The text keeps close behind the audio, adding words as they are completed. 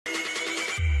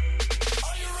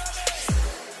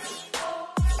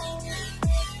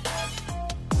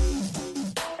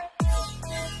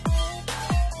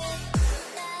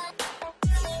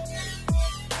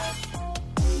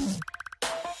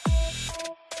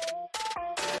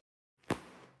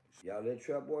Y'all let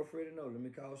TrapBoy Freddy know. Let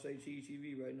me call Say Cheese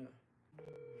TV right now.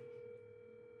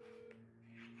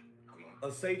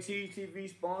 A Say Cheese TV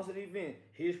sponsored event.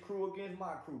 His crew against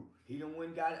my crew. He done went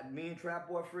and got it. Me and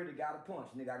TrapBoy Freddy got a punch.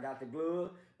 Nigga, I got the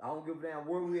glove. I don't give a damn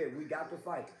where we at. We got to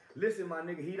fight. Listen, my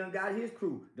nigga, he done got his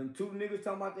crew. Them two niggas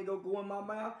talking about they go in my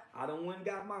mouth. I done went and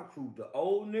got my crew. The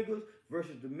old niggas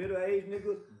versus the middle-aged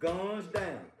niggas. Guns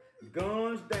down.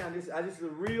 Guns down. This is a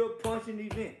real punching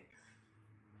event.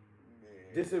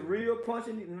 This is a real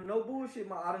punching, no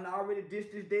bullshit, I done already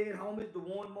dissed this dead homies, the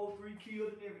 1-3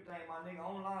 killed and everything, my nigga,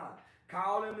 online.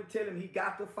 Call him and tell him he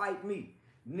got to fight me.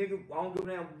 Nigga, I don't give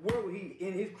a damn where he,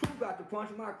 and his crew got to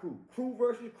punch my crew. Crew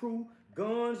versus crew,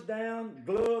 guns down,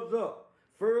 gloves up.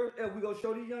 First, we gonna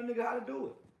show these young niggas how to do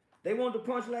it. They wanted to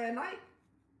punch last night.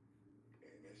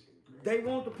 They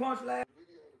want to punch last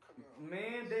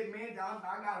Man,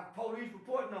 I got a police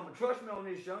report number. Trust me on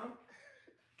this, Sean.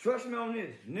 Trust me on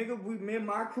this. Nigga, me and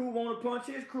my crew want to punch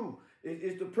his crew.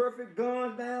 It's the perfect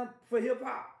guns down for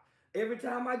hip-hop. Every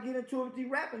time I get into it with these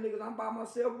rapping niggas, I'm by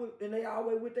myself, and they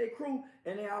always with their crew,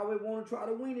 and they always want to try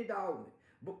to win it dog me.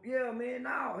 But yeah, man,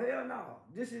 no, hell no.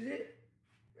 This is it.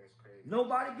 That's crazy.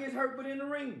 Nobody gets hurt but in the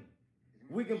ring.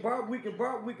 We can fuck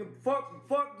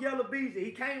Yella Bezzy.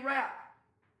 He can't rap.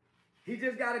 He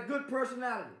just got a good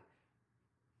personality.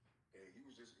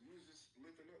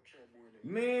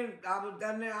 Man,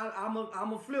 I'm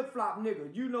a flip-flop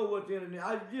nigga. You know what the internet.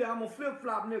 I'm a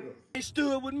flip-flop nigga. They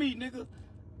stood with me, nigga.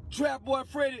 TrapBoy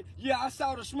Freddy, yeah, I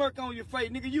saw the smirk on your face,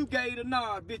 nigga. You gave the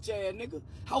nod, bitch ass nigga.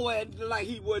 How ass like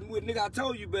he wasn't with, nigga. I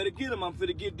told you better get him. I'm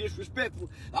finna get disrespectful.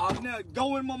 Now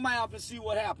go in my mouth and see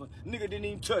what happened. Nigga didn't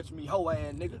even touch me, hoe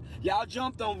ass nigga. Y'all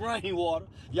jumped on rainwater.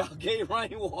 Y'all gave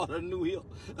rainwater a new hill.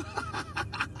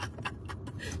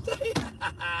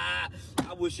 I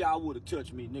wish y'all would have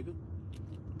touched me, nigga.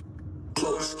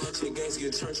 Close. See gangs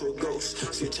get turned to a ghost.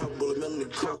 See a chop bullet melon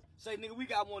and coke. Say nigga, we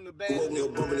got one of the bad.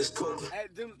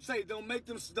 Don't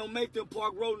make them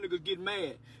Park Road niggas get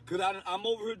mad. Cause I'm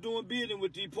over here doing bidding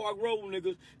with these Park Road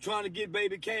niggas trying to get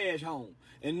baby cash home.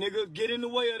 And nigga, get in the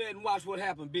way of that and watch what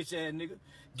happen, bitch ass nigga.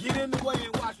 Get in the way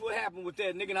and watch what happen with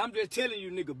that nigga. And I'm just telling you,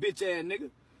 nigga, bitch ass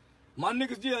nigga. My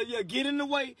niggas, yeah, get in the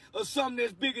way of something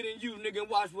that's bigger than you, nigga, and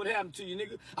watch what happens to you,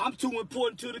 nigga. I'm too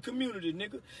important to the community,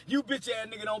 nigga. You bitch ass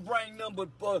nigga don't bring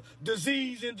nothing but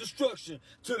disease and destruction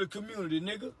to the community,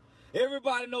 nigga.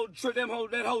 Everybody know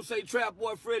that hoe say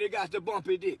TrapBoy Freddy got the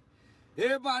bumpy dick.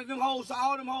 Everybody,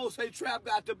 all them hoes say Trap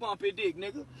got the bumpy dick,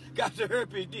 nigga. Got the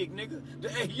herpes dick, nigga.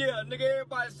 Yeah, nigga,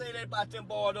 everybody say that about them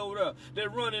boys over there.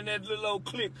 That running that little old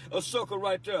clique of sucker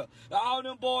right there. All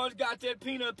them boys got that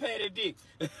peanut patty dick.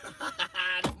 The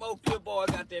most good boys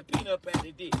got that peanut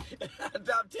patty dick.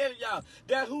 I'm telling y'all,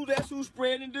 that's who's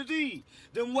spreading disease.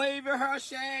 Them wavy hair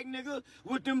shag niggas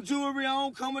with them jewelry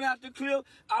on coming out the clip.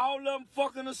 All of them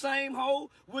fucking the same hoe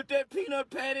with that peanut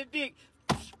patty dick.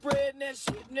 Spreading that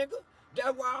shit, nigga.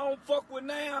 That's why I don't fuck with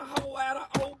now, hoe out of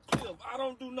Oak Cliff. I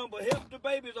don't do nothing but help the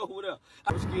babies over there.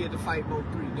 I'm scared to fight Mo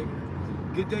 3, nigga.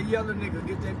 Get that Yella nigga,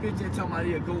 get that bitch that talking about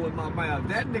here, go in my mouth.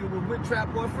 That nigga was with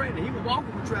TrapBoy Freddy. He was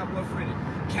walking with TrapBoy Freddy.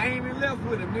 Came and left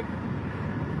with him, nigga.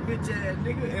 Bitch ass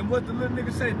nigga. And what the little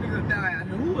nigga say, nigga die out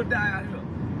here. Who would die out here?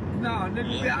 Nah,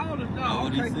 nigga, yeah, all the, no,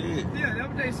 okay. Yeah, that's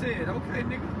what they said. Okay,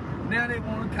 nigga. Now they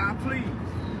want to cop, please.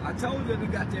 I told you they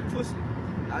got that pussy.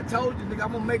 I told you, nigga,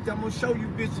 I'm gonna show you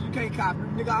bitches. You can't copy.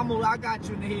 Nigga, I got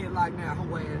you in the head like now,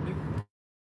 hoe ass nigga.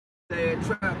 That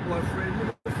TrapBoy Freddy,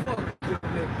 nigga, fuck you,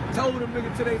 nigga. Told them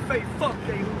nigga to their face, fuck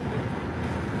they who,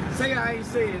 nigga. Say I ain't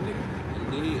said, nigga.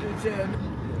 Bitch ass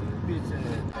nigga. Bitch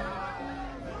ass.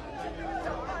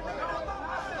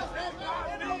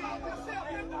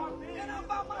 And I'm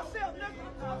by myself,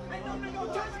 nigga. Ain't no nigga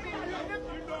gonna touch me, nigga.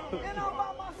 And I'm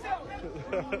by myself,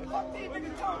 nigga. Fuck these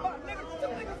niggas talking about, nigga.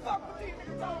 Some niggas fuck with these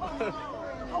niggas talking about.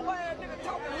 Hoe ass nigga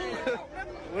talking, nigga.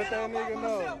 Let that nigga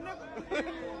know.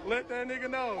 Let that nigga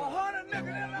know. 100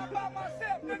 niggas and I'm by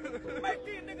myself, nigga. Make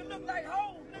these niggas look like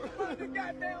hoes, nigga. Fuck this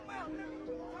goddamn mouth, nigga.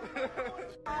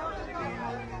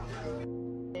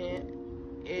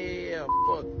 Yeah,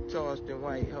 fuck Charleston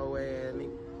white hoe ass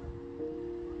nigga.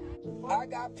 I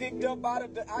got picked up by the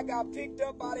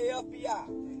FBI.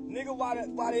 Nigga, while the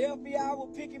FBI was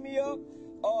picking me up,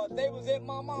 they was at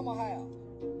my mama's house.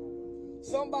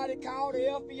 Somebody called the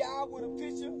FBI with a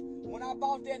picture when I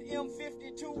bought that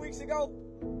M50 2 weeks ago.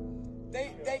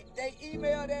 They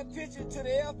emailed that picture to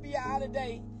the FBI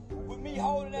today with me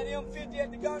holding that M50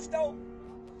 at the gun store.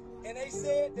 And they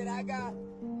said that I got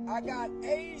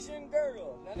Asian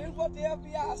girls. Now this is what the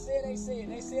FBI said they said.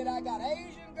 They said I got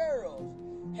Asian girls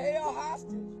held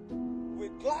hostage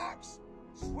with Glocks,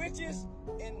 switches,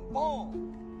 and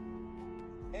bombs.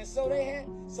 And so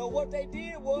so what they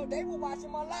did was they were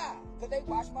watching my live. Because they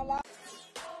watched my live.